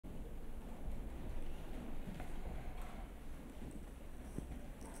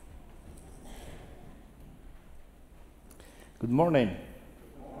Good morning.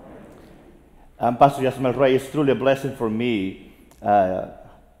 I'm Pastor Yasmel Reyes. It's truly a blessing for me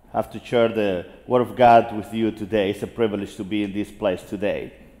have to share the Word of God with you today. It's a privilege to be in this place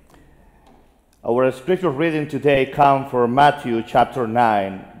today. Our scripture reading today comes from Matthew chapter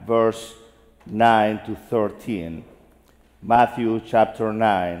 9, verse 9 to 13. Matthew chapter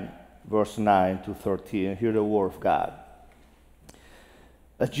 9, verse 9 to 13. Hear the Word of God.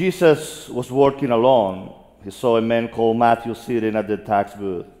 As Jesus was working alone, he saw a man called Matthew sitting at the tax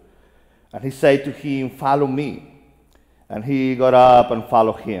booth. And he said to him, "Follow me." And he got up and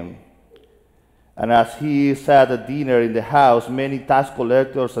followed him. And as he sat at dinner in the house, many tax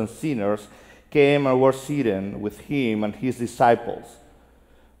collectors and sinners came and were sitting with him and his disciples.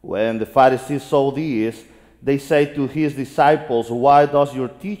 When the Pharisees saw this, they said to his disciples, "Why does your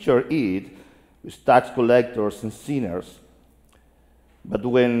teacher eat with tax collectors and sinners?" But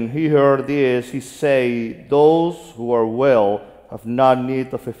when he heard this, he said, "Those who are well have not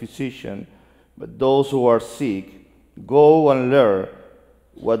need of a physician, but those who are sick. Go and learn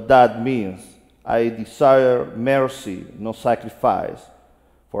what that means. I desire mercy, no sacrifice,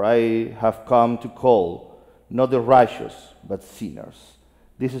 for I have come to call not the righteous, but sinners."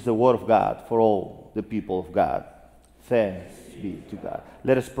 This is the word of God for all the people of God. Thanks be to God.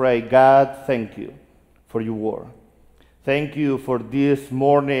 Let us pray. God, thank you for your word. Thank you for this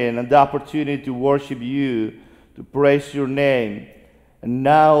morning and the opportunity to worship you, to praise your name. And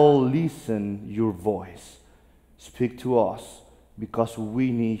now listen your voice. Speak to us because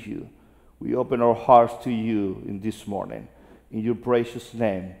we need you. We open our hearts to you in this morning. In your precious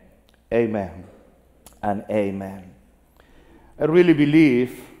name, amen and amen. I really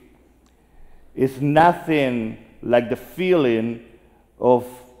believe it's nothing like the feeling of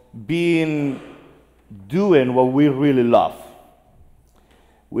doing what we really love.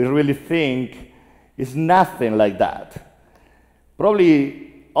 We really think it's nothing like that.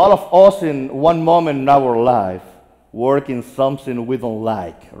 Probably all of us in one moment in our life work in something we don't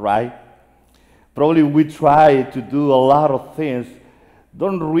like, right? Probably we try to do a lot of things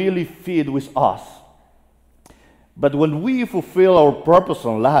don't really fit with us. But when we fulfill our purpose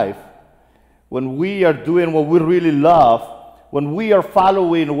in life, when we are doing what we really love, when we are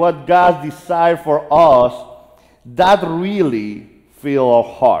following what God desires for us, that really fills our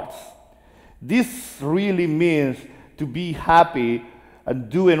hearts. This really means to be happy and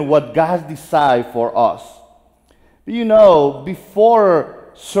doing what God desires for us. You know, before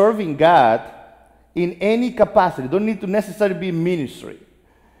serving God in any capacity, don't need to necessarily be ministry.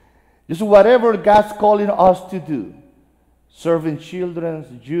 Just whatever God's calling us to do, serving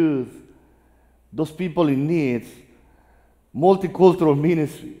children, youth, those people in need, multicultural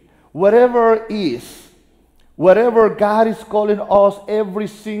ministry, whatever God is calling us every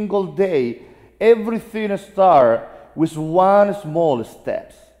single day, everything starts with one small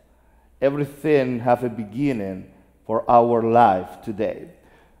step. Everything has a beginning for our life today.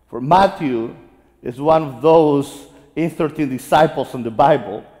 For Matthew is one of those 13 disciples in the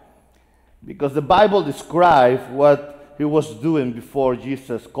Bible, because the Bible describes what he was doing before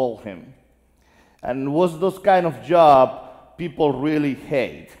Jesus called him. And it was those kind of job people really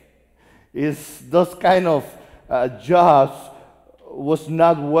hate. Those kind of jobs was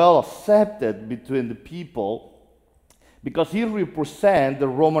not well accepted between the people, because he represents the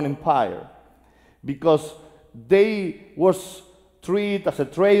Roman Empire, because they was treated as a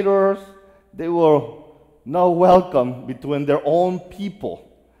traitors. They were not welcome between their own people,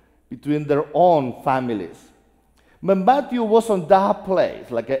 between their own families. But Matthew was on that place,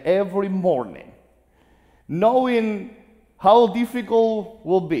 like every morning, knowing how difficult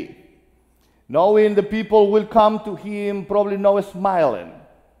will be, knowing the people will come to him, probably not smiling,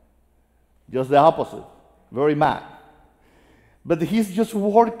 just the opposite, very mad. But he's just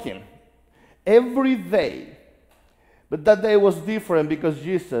working every day. But that day was different because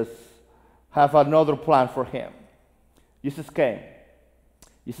Jesus had another plan for him. Jesus came.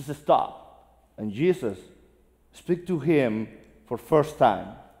 Jesus stopped. And Jesus spoke to him for the first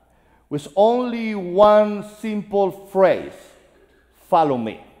time with only one simple phrase: "Follow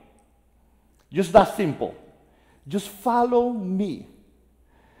me." Just that simple. Just follow me.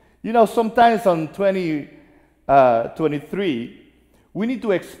 You know, sometimes on 2023, we need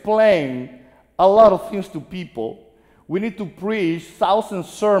to explain a lot of things to people. We need to preach 1,000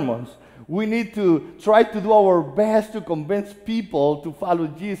 sermons. We need to try to do our best to convince people to follow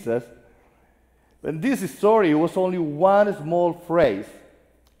Jesus. And this story was only one small phrase: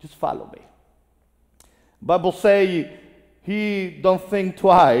 just follow me. Bible say he don't think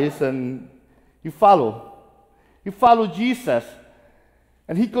twice and he follow. He followed Jesus,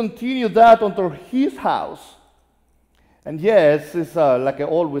 and he continued that until his house. And yes, it's like it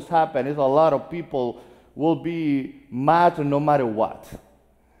always happens. It's a lot of people will be mad no matter what.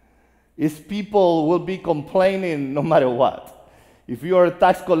 It's people will be complaining no matter what. If you are a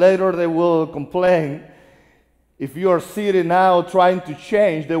tax collector, they will complain. If you are sitting now trying to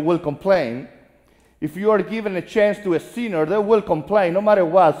change, they will complain. If you are given a chance to a sinner, they will complain. No matter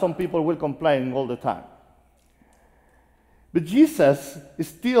what, some people will complain all the time. But Jesus is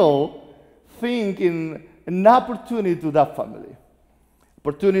still thinking an opportunity to that family,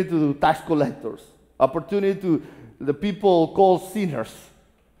 opportunity to tax collectors, opportunity to the people called sinners.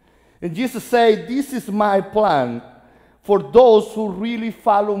 And Jesus said, this is my plan for those who really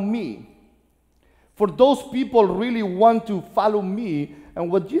follow me. For those people who really want to follow me.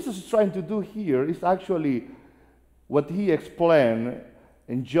 And what Jesus is trying to do here is actually what he explained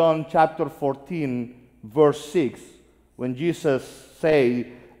in John chapter 14, verse 6, when Jesus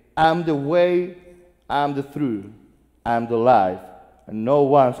said, I'm the way, I'm the truth, I'm the life, and no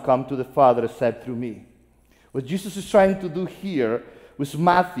one's come to the Father except through me. What Jesus is trying to do here with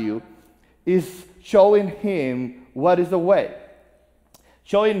Matthew is showing him what is the way.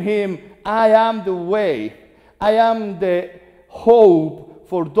 Showing him, I am the way. I am the hope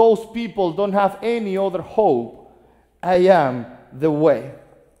for those people who don't have any other hope. I am the way.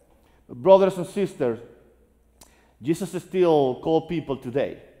 Brothers and sisters, Jesus is still calling people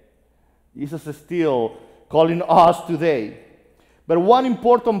today. Jesus is still calling us today. But one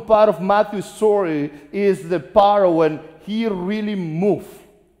important part of Matthew's story is the part when he really moved.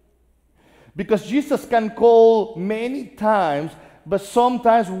 Because Jesus can call many times, but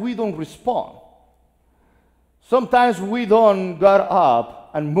sometimes we don't respond. Sometimes we don't get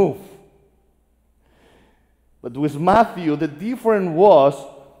up and move. But with Matthew, the difference was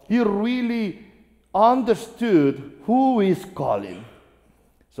he really understood who is calling.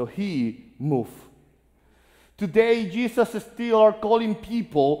 So he moved. Today, Jesus is still calling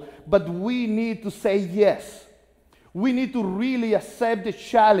people, but we need to say yes. We need to really accept the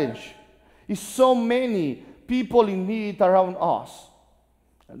challenge. It's so many people in need around us.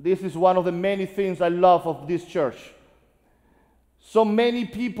 And this is one of the many things I love of this church. So many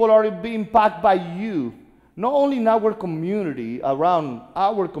people are being impacted by you, not only in our community, around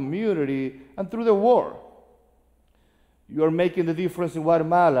our community, and through the world. You are making the difference in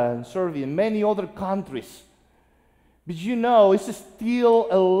Guatemala and Serbia and many other countries. But you know, it's still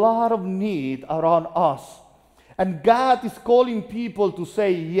a lot of need around us. And God is calling people to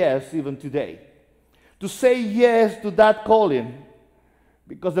say yes even today. To say yes to that calling.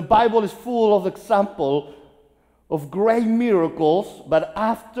 Because the Bible is full of examples of great miracles, but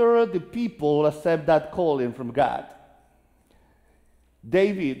after the people accept that calling from God.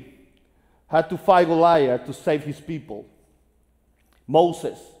 David had to fight Goliath to save his people.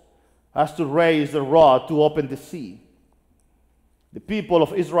 Moses has to raise the rod to open the sea. The people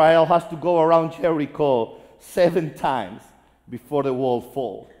of Israel has to go around Jericho 7 times before the wall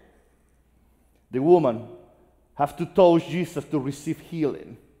falls. The woman has to touch Jesus to receive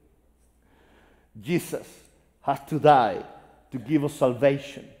healing. Jesus has to die to give us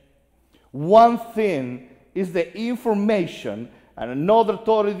salvation. One thing is the information, and another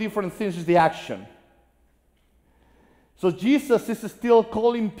totally different thing is the action. So Jesus is still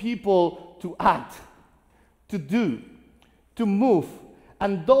calling people to act, to do, to move.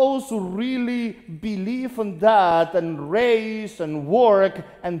 And those who really believe in that and raise and work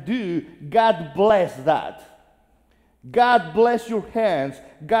and do, God bless that. God bless your hands.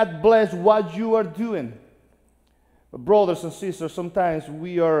 God bless what you are doing. But brothers and sisters, sometimes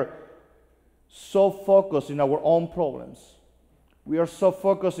we are so focused in our own problems. We are so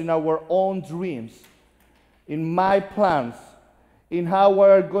focused in our own dreams, in my plans, in how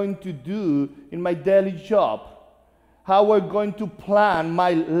we're going to do in my daily job, how we're going to plan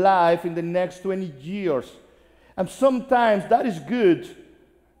my life in the next 20 years. And sometimes that is good.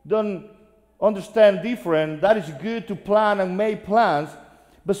 Don't understand different. That is good to plan and make plans.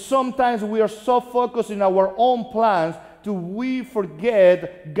 But sometimes we are so focused in our own plans that we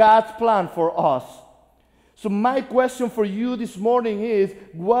forget God's plan for us. So my question for you this morning is,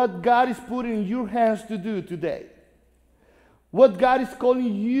 what God is putting in your hands to do today? What God is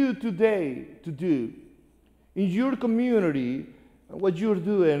calling you today to do in your community, and what you're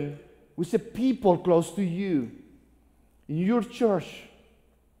doing with the people close to you, in your church,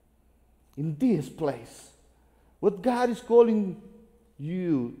 in this place. What God is calling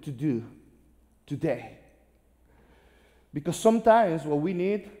you to do today. Because sometimes what we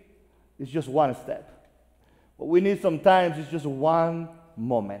need is just one step. What we need sometimes is just one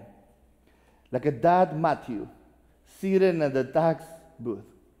moment. Like a dad Matthew sitting at the tax booth.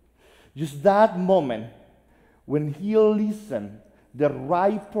 Just that moment when he listened the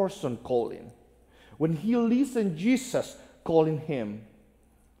right person calling, when he listened Jesus calling him.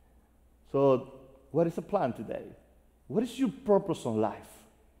 So what is the plan today? What is your purpose in life?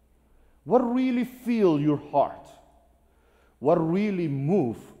 What really fills your heart? What really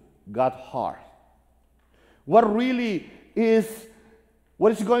moves God's heart? What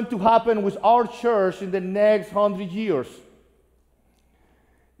is going to happen with our church in the next 100 years?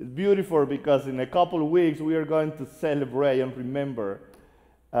 It's beautiful because in a couple of weeks we are going to celebrate and remember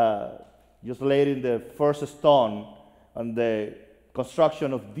just laying the first stone on the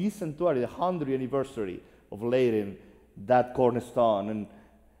construction of this sanctuary, the 100th anniversary of laying that cornerstone.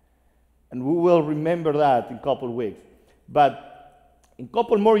 And we will remember that in a couple of weeks. But in a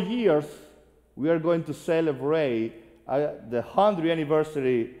couple more years, we are going to celebrate the 100th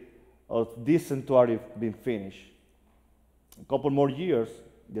anniversary of this sanctuary being finished. A couple more years,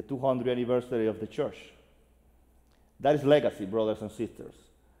 the 200th anniversary of the church. That is legacy, brothers and sisters.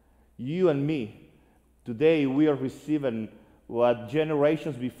 You and me, today we are receiving what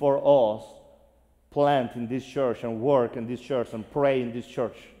generations before us plant in this church and work in this church and pray in this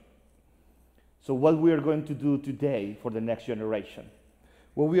church. So what we are going to do today for the next generation,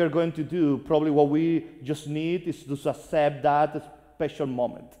 what we are going to do, probably what we just need is to accept that special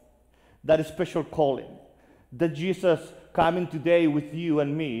moment, that special calling, that Jesus coming today with you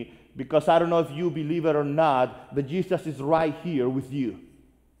and me, because I don't know if you believe it or not, but Jesus is right here with you,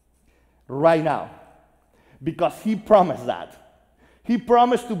 right now, because he promised that. He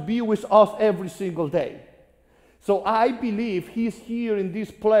promised to be with us every single day. So I believe he's here in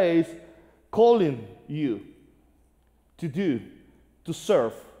this place calling you to do, to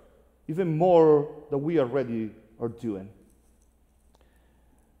serve, even more than we already are doing.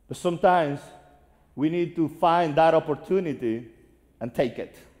 But sometimes we need to find that opportunity and take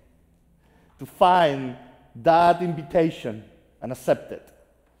it, to find that invitation and accept it.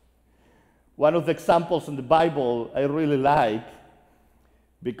 One of the examples in the Bible I really like,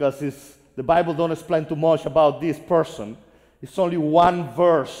 because the Bible don't explain too much about this person. It's only one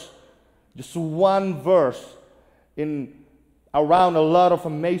verse, just one verse in around a lot of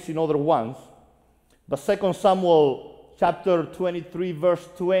amazing other ones. But 2 Samuel chapter 23, verse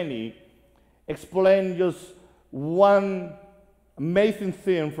 20, explains just one amazing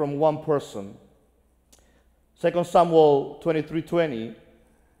thing from one person. 2 Samuel 23:20,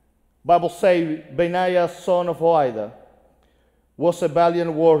 Bible says, Benaiah, son of Joiada, was a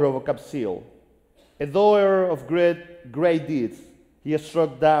valiant warrior of Kabzeel, a doer of great deeds. He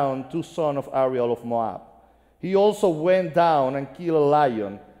struck down 2 sons of Ariel of Moab. He also went down and killed a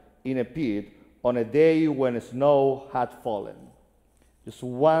lion in a pit on a day when snow had fallen. Just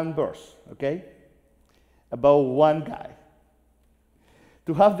one verse, okay? About one guy.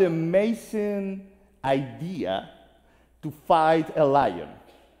 To have the amazing idea to fight a lion.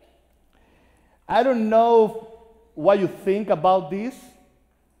 I don't know what you think about this,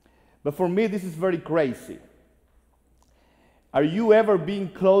 but for me this is very crazy. Are you ever being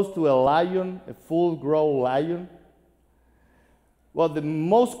close to a lion, a full-grown lion? Well, the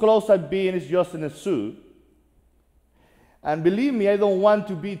most close I've been is just in a zoo. And believe me, I don't want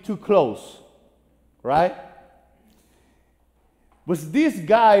to be too close, right? But this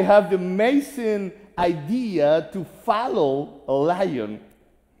guy had the amazing idea to follow a lion,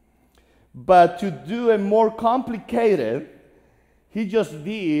 but to do a more complicated, he just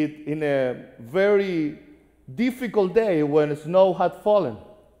did in a very difficult day when snow had fallen.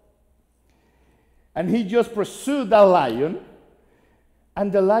 And he just pursued that lion,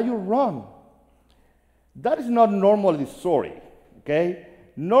 and the lion ran. That is not normally the story, okay?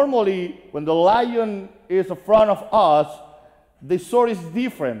 Normally, when the lion is in front of us, the story is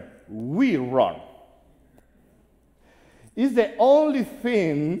different. We run. It's the only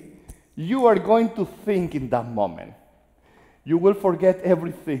thing you are going to think in that moment. You will forget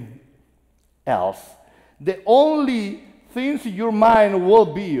everything else. The only things in your mind will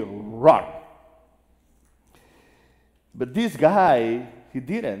be run. But this guy, he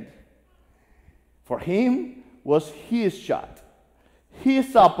didn't. For him was his shot,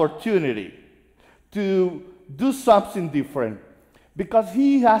 his opportunity to do something different, because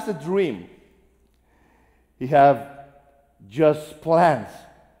he has a dream. He have just plans.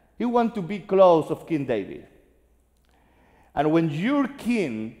 He wants to be close of King David. And when your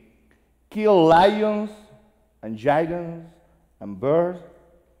king kill lions and giants and birds,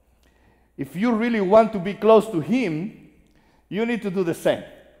 if you really want to be close to him, you need to do the same.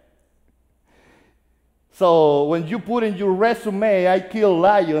 So when you put in your resume, I kill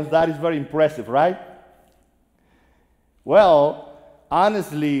lions, that is very impressive, right? Well,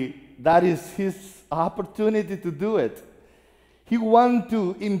 honestly, that is his opportunity to do it. He wanted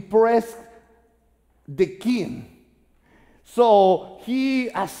to impress the king. So he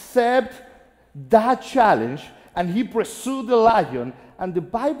accepted that challenge and he pursued the lion. And the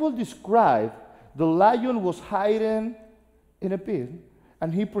Bible describes the lion was hiding in a pit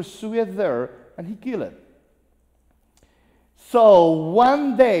and he pursued it there and he killed it. So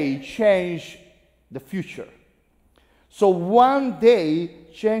one day changed the future. So one day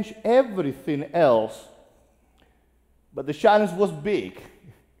changed everything else. But the challenge was big.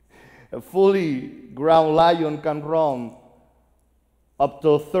 A fully grown lion can run up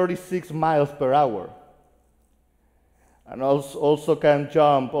to 36 miles per hour. And also can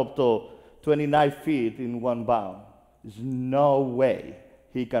jump up to 29 feet in one bound. There's no way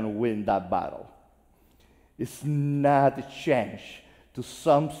he can win that battle. It's not a chance to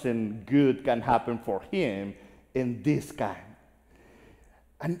something good can happen for him in this kind.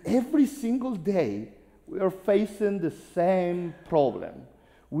 And every single day, we are facing the same problem.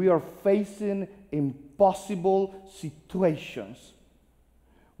 We are facing impossible situations.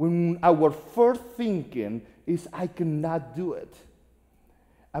 When our first thinking is, I cannot do it.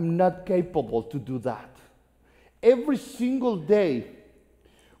 I'm not capable to do that. Every single day,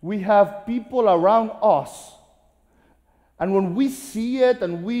 we have people around us. And when we see it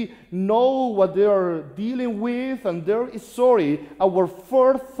and we know what they are dealing with and they're sorry, our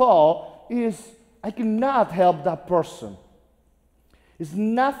first thought is, I cannot help that person. It's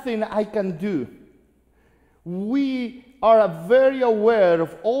nothing I can do. We are very aware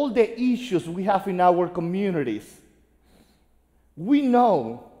of all the issues we have in our communities. We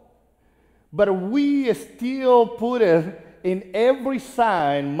know, but we still put it in every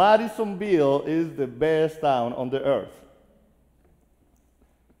sign, Madisonville is the best town on the earth.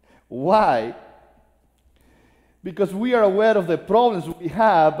 Why? Because we are aware of the problems we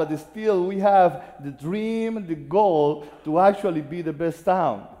have, but still we have the dream, the goal to actually be the best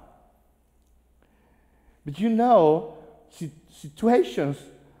town. But you know, situations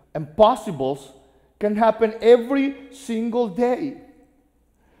and possibles can happen every single day.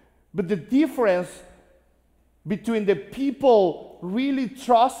 But the difference between the people really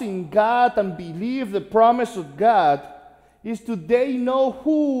trusting God and believe the promise of God is they know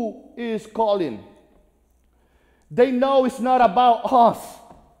who is calling. They know it's not about us.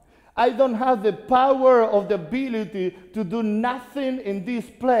 I don't have the power or the ability to do nothing in this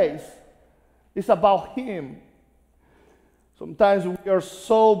place. It's about Him. Sometimes we are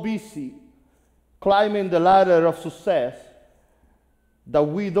so busy climbing the ladder of success that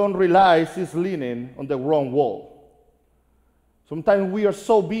we don't realize it's leaning on the wrong wall. Sometimes we are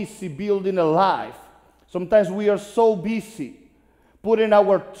so busy building a life. Sometimes we are so busy putting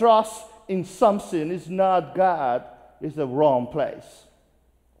our trust in something. It's not God, it's the wrong place.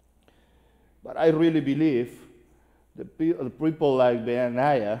 But I really believe the people like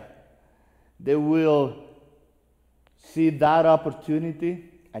Benaiah, they will see that opportunity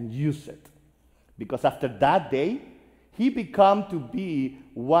and use it. Because after that day, he became to be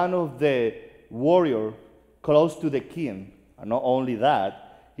one of the warriors close to the king. And not only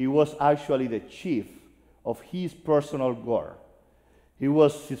that, he was actually the chief of his personal guard. He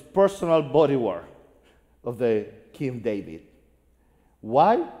was his personal bodyguard of the King David.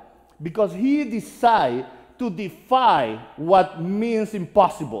 Why? Because he decided to defy what means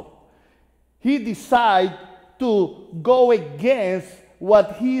impossible. He decided to go against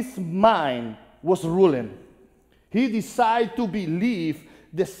what his mind was ruling. He decided to believe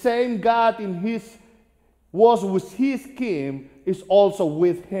the same God was with his king is also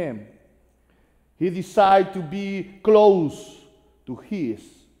with him. He decided to be close to his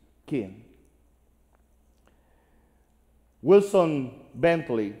king. Wilson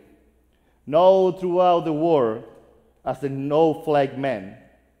Bentley, known throughout the world as the No-Flag Man,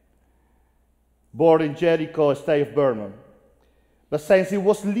 born in Jericho, state of Vermont. But since he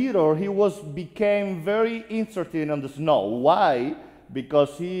was little, he became very interested in the snow. Why?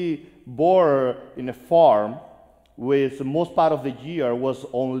 Because he born in a farm with the most part of the year was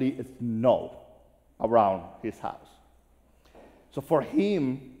only snow around his house. So for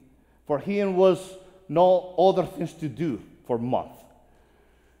him was no other things to do for months.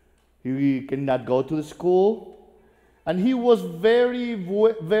 He cannot go to the school, and he was very,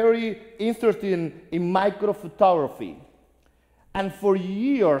 very interested in microphotography. And for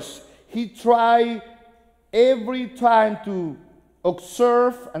years, he tried every time to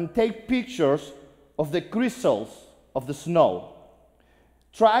observe and take pictures of the crystals of the snow,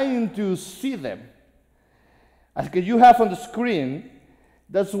 trying to see them. As you have on the screen,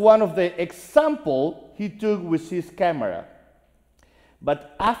 that's one of the examples he took with his camera.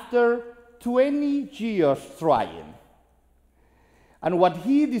 But after 20 years trying. And what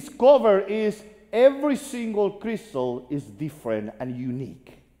he discovered is every single crystal is different and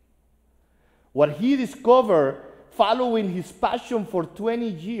unique. What he discovered following his passion for 20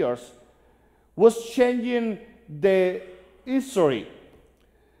 years was changing the history.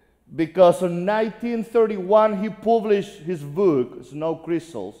 Because in 1931, he published his book, Snow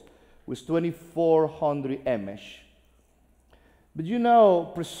Crystals, with 2,400 images. But you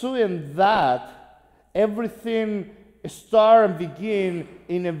know, pursuing that, everything started and began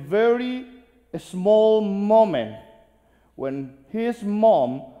in a very small moment when his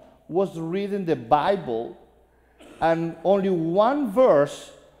mom was reading the Bible and only one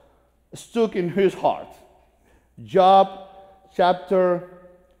verse stuck in his heart. Job chapter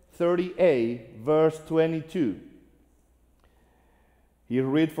 38, verse 22. He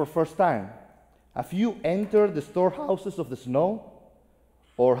read for first time, "Have you entered the storehouses of the snow?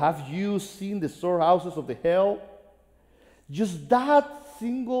 Or have you seen the storehouses of the hail?" Just that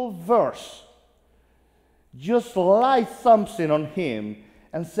single verse just light something on him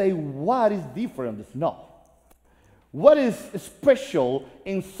and say, what is different in the snow? What is special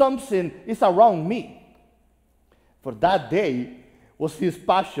in something is around me? For that day was his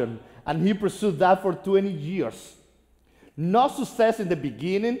passion, and he pursued that for 20 years. No success in the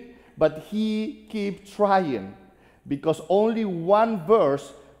beginning, but he kept trying because only one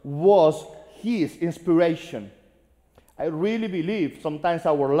verse was his inspiration. I really believe sometimes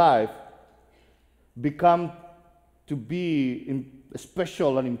our life become to be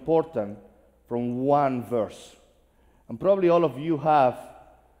special and important from one verse. And probably all of you have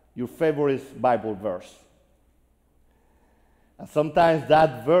your favorite Bible verse. And sometimes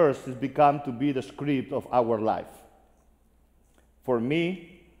that verse has become to be the script of our life. For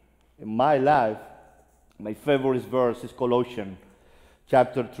me, in my life, my favorite verse is Colossians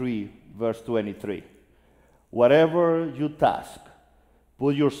chapter 3, verse 23. Whatever you task,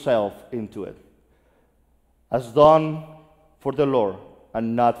 put yourself into it, as done for the Lord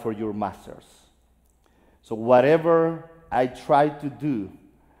and not for your masters. So whatever I try to do,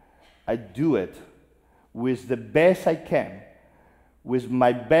 I do it with the best I can, with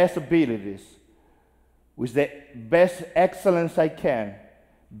my best abilities, with the best excellence I can,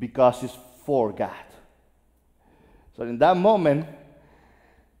 because it's for God. So in that moment,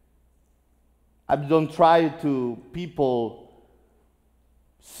 I don't try to people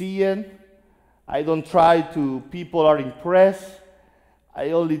see it. I don't try to people are impressed.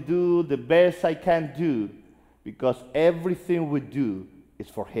 I only do the best I can do because everything we do is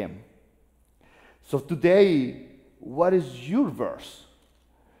for Him. So today, what is your verse?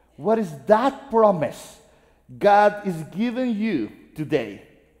 What is that promise God is giving you today?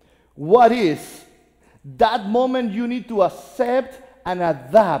 What is that moment you need to accept and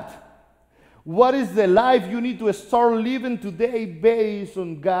adapt? What is the life you need to start living today based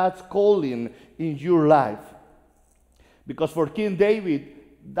on God's calling in your life? Because for King David,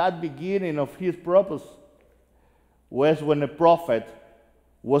 that beginning of his purpose was when a prophet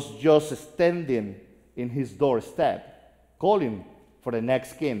was just standing in his doorstep, calling for the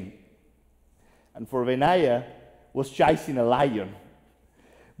next king. And for Benaiah, was chasing a lion.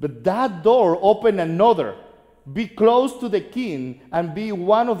 But that door opened another. Be close to the king and be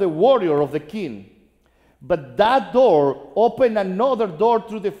one of the warriors of the king. But that door opened another door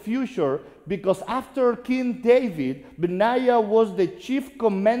to the future, because after King David, Benaiah was the chief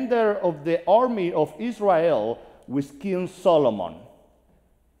commander of the army of Israel with King Solomon.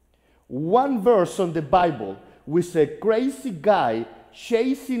 One verse on the Bible with a crazy guy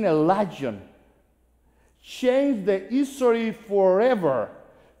chasing a lion changed the history forever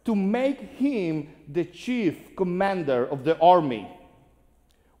to make him the chief commander of the army.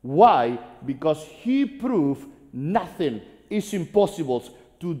 Why? Because he proved nothing is impossible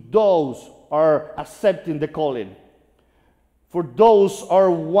to those who are accepting the calling. For those who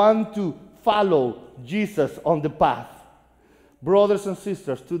are want to follow Jesus on the path. Brothers and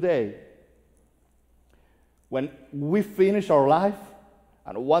sisters, today, when we finish our life,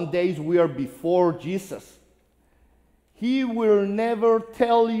 and one day we are before Jesus, He will never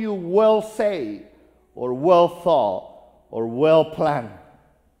tell you well said, or well thought, or well planned.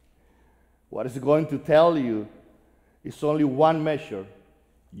 What is going to tell you is only one measure.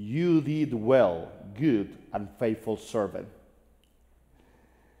 You did well, good and faithful servant.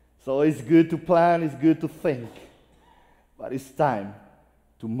 So it's good to plan, it's good to think, but it's time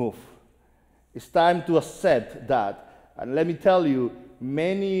to move. It's time to accept that. And let me tell you,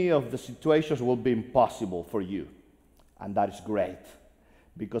 many of the situations will be impossible for you. And that is great.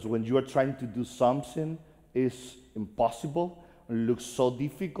 Because when you are trying to do something, it's impossible, it looks so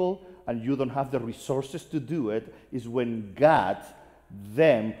difficult, and you don't have the resources to do it, is when God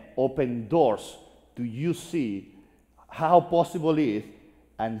then open doors to you see how possible it is,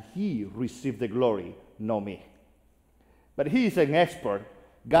 and he received the glory, not me. But he is an expert.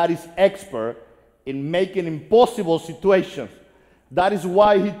 God is expert in making impossible situations. That is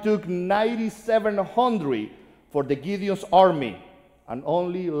why he took 9,700 for the Gideon's army and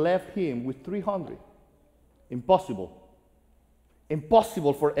only left him with 300. Impossible.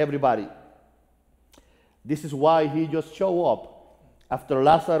 Impossible for everybody. This is why he just showed up after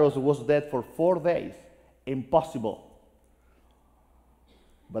Lazarus was dead for 4 days. Impossible.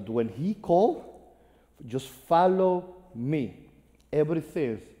 But when he called, just follow me,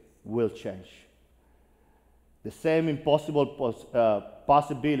 everything will change. The same impossible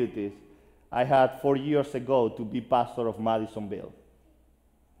possibilities I had 4 years ago to be pastor of Madisonville.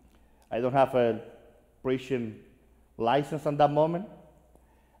 I don't have a preaching license at that moment.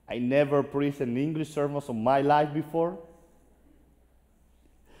 I never preached an English sermon in my life before.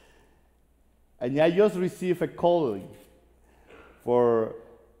 And I just received a calling for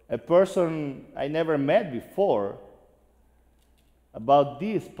a person I never met before about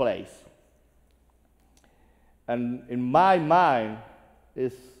this place. And in my mind,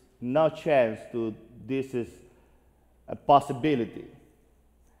 there's no chance to this is a possibility.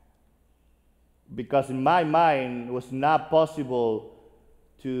 Because in my mind, it was not possible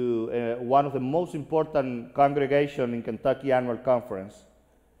to one of the most important congregations in Kentucky Annual Conference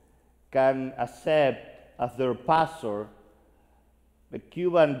can accept as their pastor a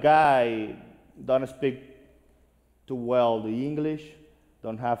Cuban guy don't speak too well the English,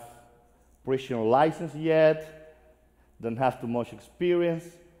 don't have preaching license yet, don't have too much experience.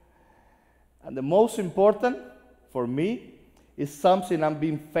 And the most important for me is something I've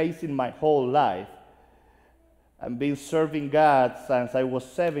been facing my whole life. I've been serving God since I was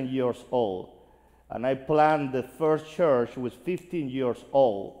 7 years old. And I planted the first church was 15 years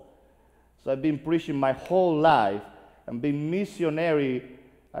old. So I've been preaching my whole life and been missionary,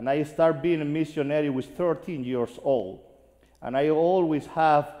 and I started being a missionary with 13 years old. And I always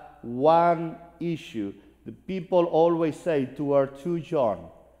have one issue. The people always say, "You are too young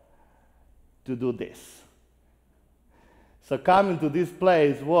to do this." So coming to this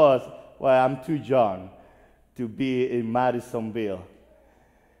place was, well, I'm too young to be in Madisonville.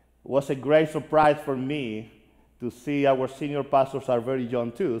 It was a great surprise for me to see our senior pastors are very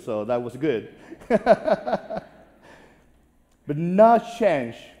young too, so that was good. But not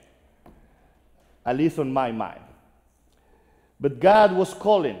change, at least on my mind. But God was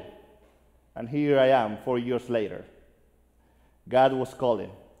calling, and here I am 4 years later. God was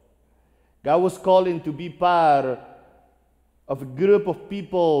calling. God was calling to be part of a group of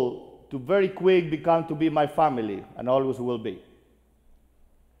people to very quick become to be my family, and always will be.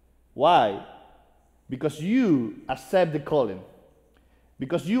 Why? Because you accept the calling.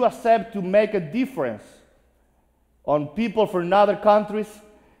 Because you accept to make a difference on people from other countries,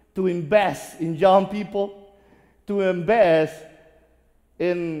 to invest in young people, to invest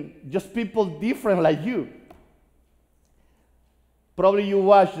in just people different like you. Probably you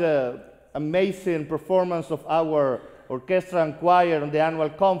watched the amazing performance of our orchestra and choir on the annual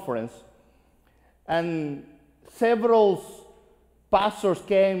conference, and several pastors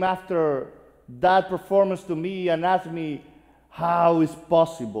came after that performance to me and asked me how is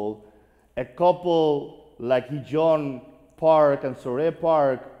possible a couple like John Park and Soraya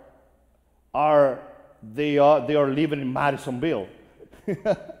Park they are living in Madisonville.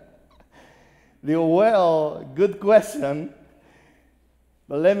 Well, good question.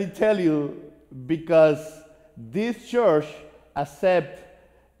 But let me tell you, because this church accepts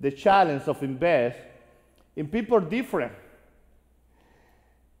the challenge of invest in people different.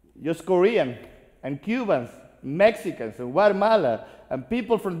 Just Korean and Cubans, Mexicans and Guatemala, and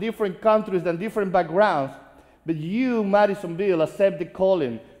people from different countries and different backgrounds. But you, Madisonville, accept the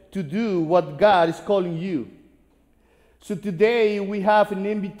calling to do what God is calling you. So today we have an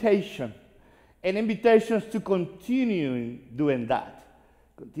invitation to continue doing that,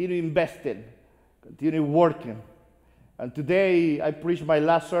 continue investing, continue working. And today I preach my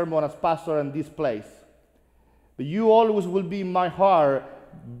last sermon as pastor in this place. But you always will be in my heart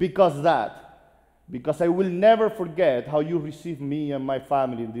because I will never forget how you received me and my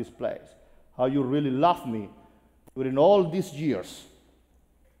family in this place, how you really loved me during all these years.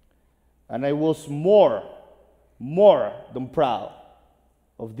 And I was more than proud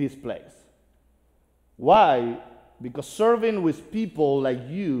of this place. Why? Because serving with people like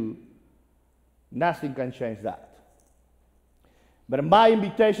you, nothing can change that. But my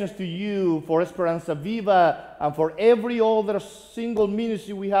invitations to you for Esperanza Viva and for every other single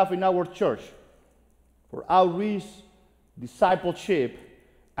ministry we have in our church, for outreach, discipleship,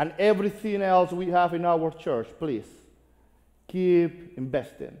 and everything else we have in our church, please keep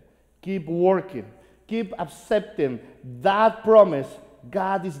investing, keep working, keep accepting that promise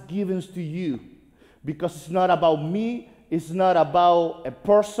God is giving to you. Because it's not about me, it's not about a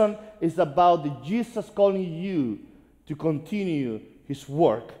person, it's about the Jesus calling you to continue his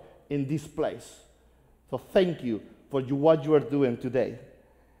work in this place. So thank you for what you are doing today.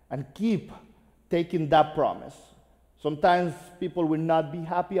 And keep taking that promise. Sometimes people will not be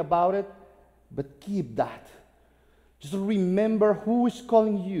happy about it, but keep that. Just remember who is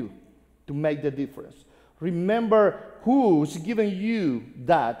calling you to make the difference. Remember who is giving you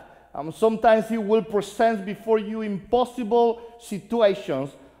that. Sometimes he will present before you impossible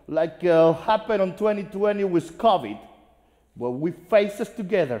situations like happened in 2020 with COVID. But we faced it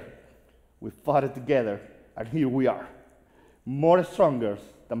together, we fought it together, and here we are, more stronger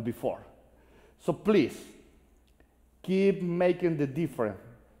than before. So please, keep making the difference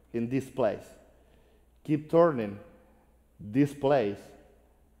in this place. Keep turning this place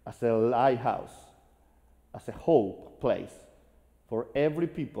as a lighthouse, as a hope place for every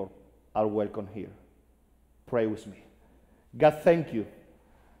people are welcome here. Pray with me. God, thank you.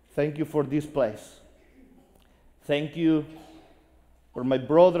 Thank you for this place. Thank you for my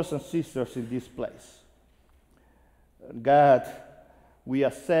brothers and sisters in this place. God, we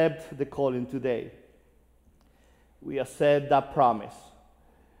accept the calling today. We accept that promise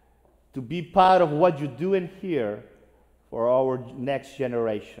to be part of what you're doing here for our next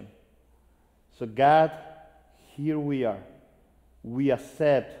generation. So God, here we are. We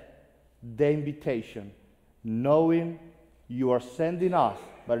accept the invitation, knowing you are sending us,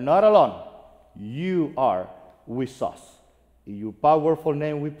 but not alone. You are with us. In your powerful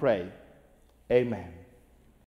name we pray. Amen.